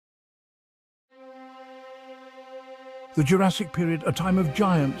The Jurassic period, a time of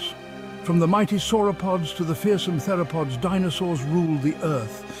giants. From the mighty sauropods to the fearsome theropods, dinosaurs ruled the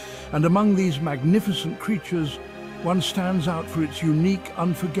Earth. And among these magnificent creatures, one stands out for its unique,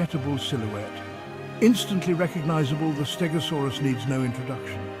 unforgettable silhouette. Instantly recognizable, the Stegosaurus needs no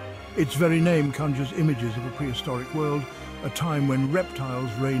introduction. Its very name conjures images of a prehistoric world, a time when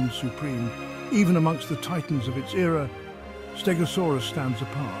reptiles reigned supreme. Even amongst the titans of its era, Stegosaurus stands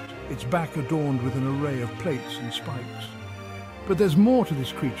apart, its back adorned with an array of plates and spikes. But there's more to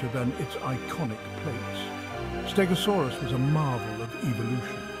this creature than its iconic plates. Stegosaurus was a marvel of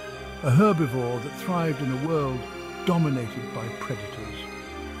evolution, a herbivore that thrived in a world dominated by predators.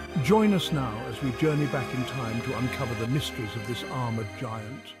 Join us now as we journey back in time to uncover the mysteries of this armored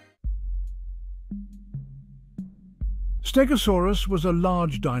giant. Stegosaurus was a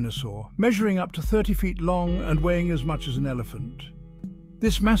large dinosaur, measuring up to 30 feet long and weighing as much as an elephant.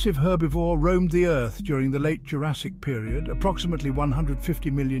 This massive herbivore roamed the Earth during the Late Jurassic period, approximately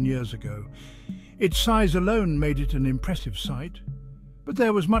 150 million years ago. Its size alone made it an impressive sight, but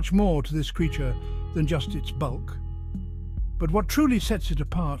there was much more to this creature than just its bulk. But what truly sets it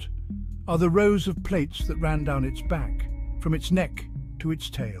apart are the rows of plates that ran down its back, from its neck to its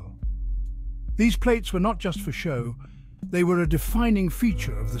tail. These plates were not just for show, they were a defining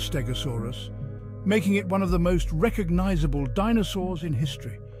feature of the Stegosaurus, making it one of the most recognizable dinosaurs in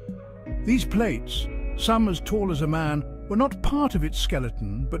history. These plates, some as tall as a man, were not part of its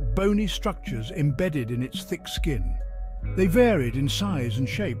skeleton, but bony structures embedded in its thick skin. They varied in size and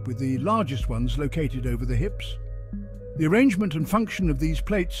shape, with the largest ones located over the hips. The arrangement and function of these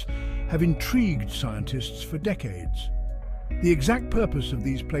plates have intrigued scientists for decades. The exact purpose of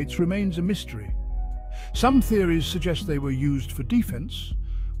these plates remains a mystery. Some theories suggest they were used for defense,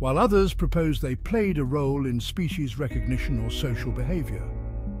 while others propose they played a role in species recognition or social behavior.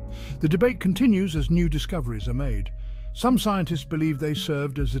 The debate continues as new discoveries are made. Some scientists believe they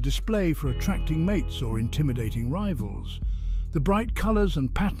served as a display for attracting mates or intimidating rivals. The bright colors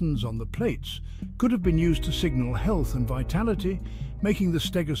and patterns on the plates could have been used to signal health and vitality, making the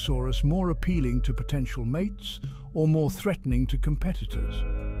Stegosaurus more appealing to potential mates or more threatening to competitors.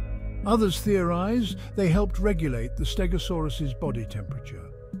 Others theorize they helped regulate the Stegosaurus's body temperature.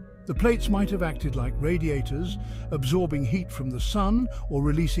 The plates might have acted like radiators, absorbing heat from the sun or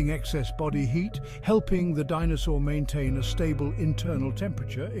releasing excess body heat, helping the dinosaur maintain a stable internal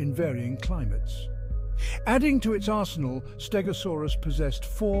temperature in varying climates. Adding to its arsenal, Stegosaurus possessed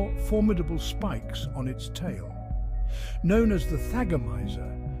 4 formidable spikes on its tail. Known as the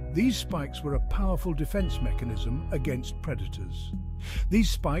thagomizer, these spikes were a powerful defense mechanism against predators. These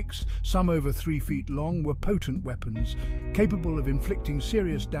spikes, some over 3 feet long, were potent weapons, capable of inflicting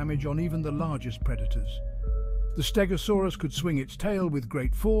serious damage on even the largest predators. The Stegosaurus could swing its tail with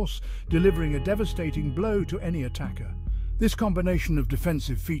great force, delivering a devastating blow to any attacker. This combination of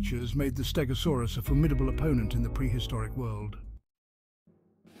defensive features made the Stegosaurus a formidable opponent in the prehistoric world.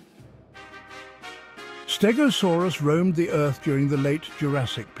 Stegosaurus roamed the Earth during the Late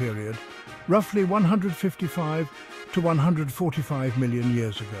Jurassic period, roughly 155 to 145 million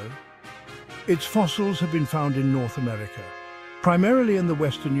years ago. Its fossils have been found in North America, primarily in the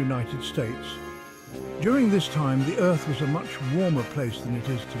western United States. During this time, the Earth was a much warmer place than it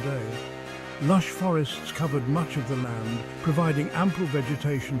is today. Lush forests covered much of the land, providing ample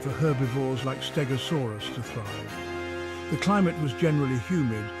vegetation for herbivores like Stegosaurus to thrive. The climate was generally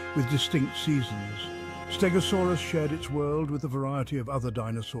humid, with distinct seasons. Stegosaurus shared its world with a variety of other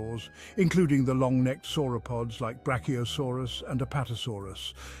dinosaurs, including the long-necked sauropods like Brachiosaurus and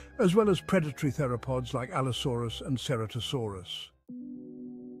Apatosaurus, as well as predatory theropods like Allosaurus and Ceratosaurus.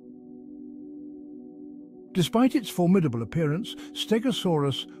 Despite its formidable appearance,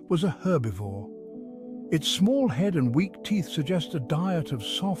 Stegosaurus was a herbivore. Its small head and weak teeth suggest a diet of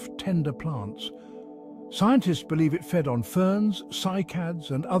soft, tender plants. Scientists believe it fed on ferns,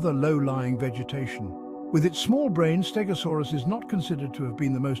 cycads, and other low-lying vegetation. With its small brain, Stegosaurus is not considered to have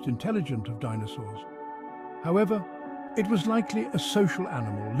been the most intelligent of dinosaurs. However, it was likely a social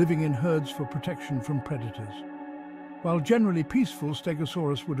animal living in herds for protection from predators. While generally peaceful,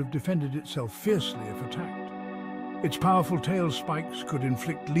 Stegosaurus would have defended itself fiercely if attacked. Its powerful tail spikes could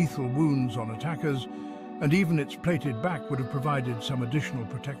inflict lethal wounds on attackers, and even its plated back would have provided some additional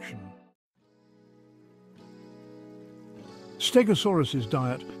protection. Stegosaurus's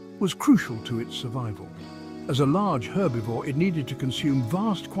diet was crucial to its survival. As a large herbivore, it needed to consume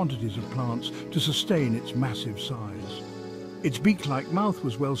vast quantities of plants to sustain its massive size. Its beak-like mouth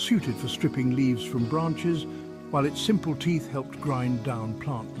was well suited for stripping leaves from branches, while its simple teeth helped grind down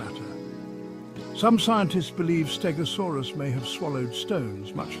plant matter. Some scientists believe Stegosaurus may have swallowed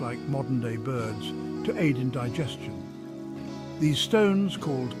stones, much like modern-day birds, to aid in digestion. These stones,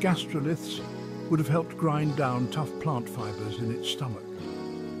 called gastroliths, would have helped grind down tough plant fibers in its stomach.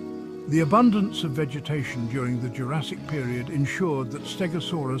 The abundance of vegetation during the Jurassic period ensured that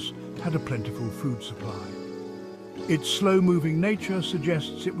Stegosaurus had a plentiful food supply. Its slow-moving nature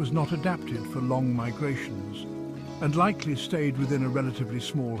suggests it was not adapted for long migrations and likely stayed within a relatively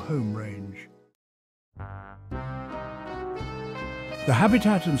small home range. The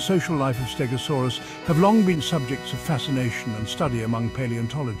habitat and social life of Stegosaurus have long been subjects of fascination and study among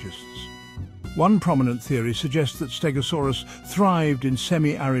paleontologists. One prominent theory suggests that Stegosaurus thrived in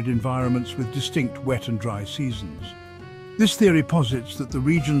semi-arid environments with distinct wet and dry seasons. This theory posits that the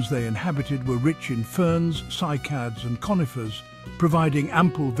regions they inhabited were rich in ferns, cycads and conifers, providing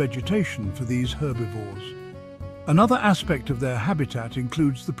ample vegetation for these herbivores. Another aspect of their habitat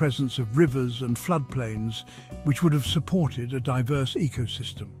includes the presence of rivers and floodplains, which would have supported a diverse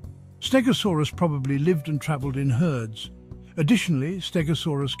ecosystem. Stegosaurus probably lived and travelled in herds. Additionally,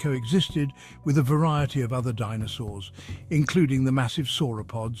 Stegosaurus coexisted with a variety of other dinosaurs, including the massive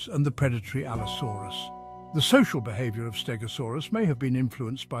sauropods and the predatory Allosaurus. The social behaviour of Stegosaurus may have been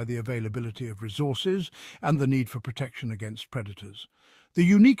influenced by the availability of resources and the need for protection against predators. The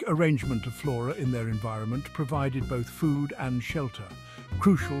unique arrangement of flora in their environment provided both food and shelter,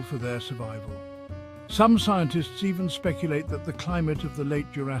 crucial for their survival. Some scientists even speculate that the climate of the late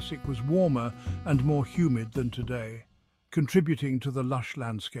Jurassic was warmer and more humid than today, contributing to the lush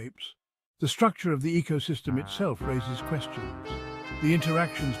landscapes. The structure of the ecosystem itself raises questions. The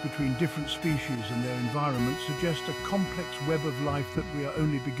interactions between different species and their environment suggest a complex web of life that we are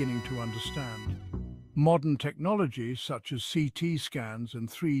only beginning to understand. Modern technology, such as CT scans and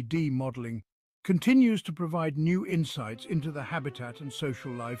 3D modeling, continues to provide new insights into the habitat and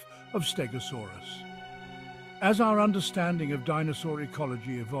social life of Stegosaurus. As our understanding of dinosaur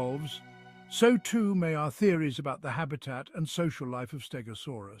ecology evolves, so too may our theories about the habitat and social life of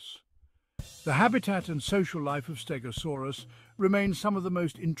Stegosaurus. The habitat and social life of Stegosaurus remain some of the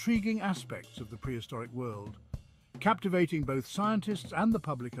most intriguing aspects of the prehistoric world, captivating both scientists and the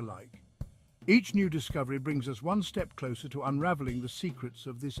public alike. Each new discovery brings us one step closer to unraveling the secrets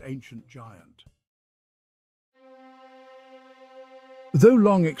of this ancient giant. Though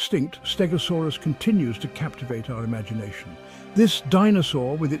long extinct, Stegosaurus continues to captivate our imagination. This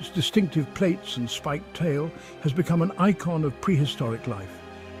dinosaur, with its distinctive plates and spiked tail, has become an icon of prehistoric life.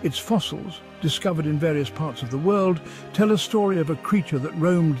 Its fossils, discovered in various parts of the world, tell a story of a creature that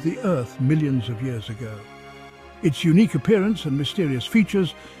roamed the Earth millions of years ago. Its unique appearance and mysterious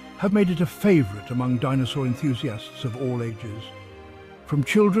features have made it a favourite among dinosaur enthusiasts of all ages. From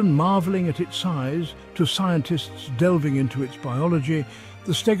children marvelling at its size to scientists delving into its biology,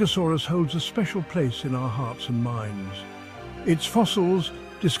 the Stegosaurus holds a special place in our hearts and minds. Its fossils,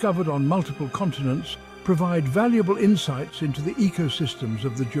 discovered on multiple continents, provide valuable insights into the ecosystems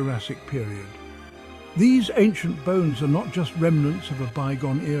of the Jurassic period. These ancient bones are not just remnants of a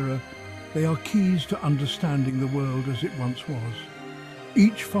bygone era, they are keys to understanding the world as it once was.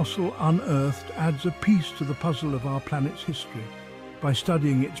 Each fossil unearthed adds a piece to the puzzle of our planet's history. By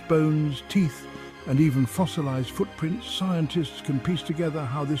studying its bones, teeth, and even fossilized footprints, scientists can piece together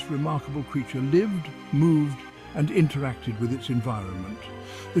how this remarkable creature lived, moved, and interacted with its environment.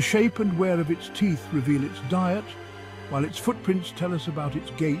 The shape and wear of its teeth reveal its diet, while its footprints tell us about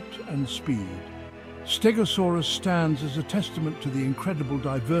its gait and speed. Stegosaurus stands as a testament to the incredible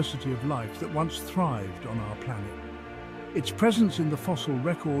diversity of life that once thrived on our planet. Its presence in the fossil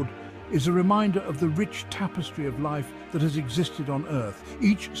record is a reminder of the rich tapestry of life that has existed on Earth,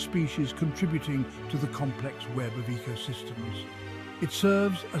 each species contributing to the complex web of ecosystems. It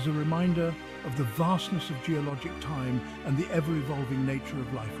serves as a reminder of the vastness of geologic time and the ever-evolving nature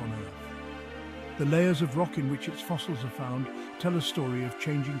of life on Earth. The layers of rock in which its fossils are found tell a story of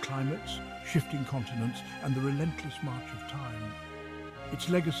changing climates, shifting continents, and the relentless march of time. Its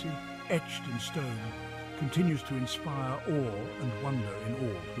legacy, etched in stone, continues to inspire awe and wonder in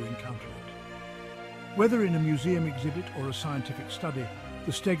all who encounter it. Whether in a museum exhibit or a scientific study,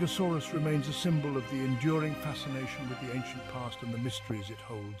 the Stegosaurus remains a symbol of the enduring fascination with the ancient past and the mysteries it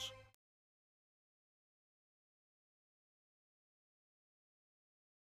holds.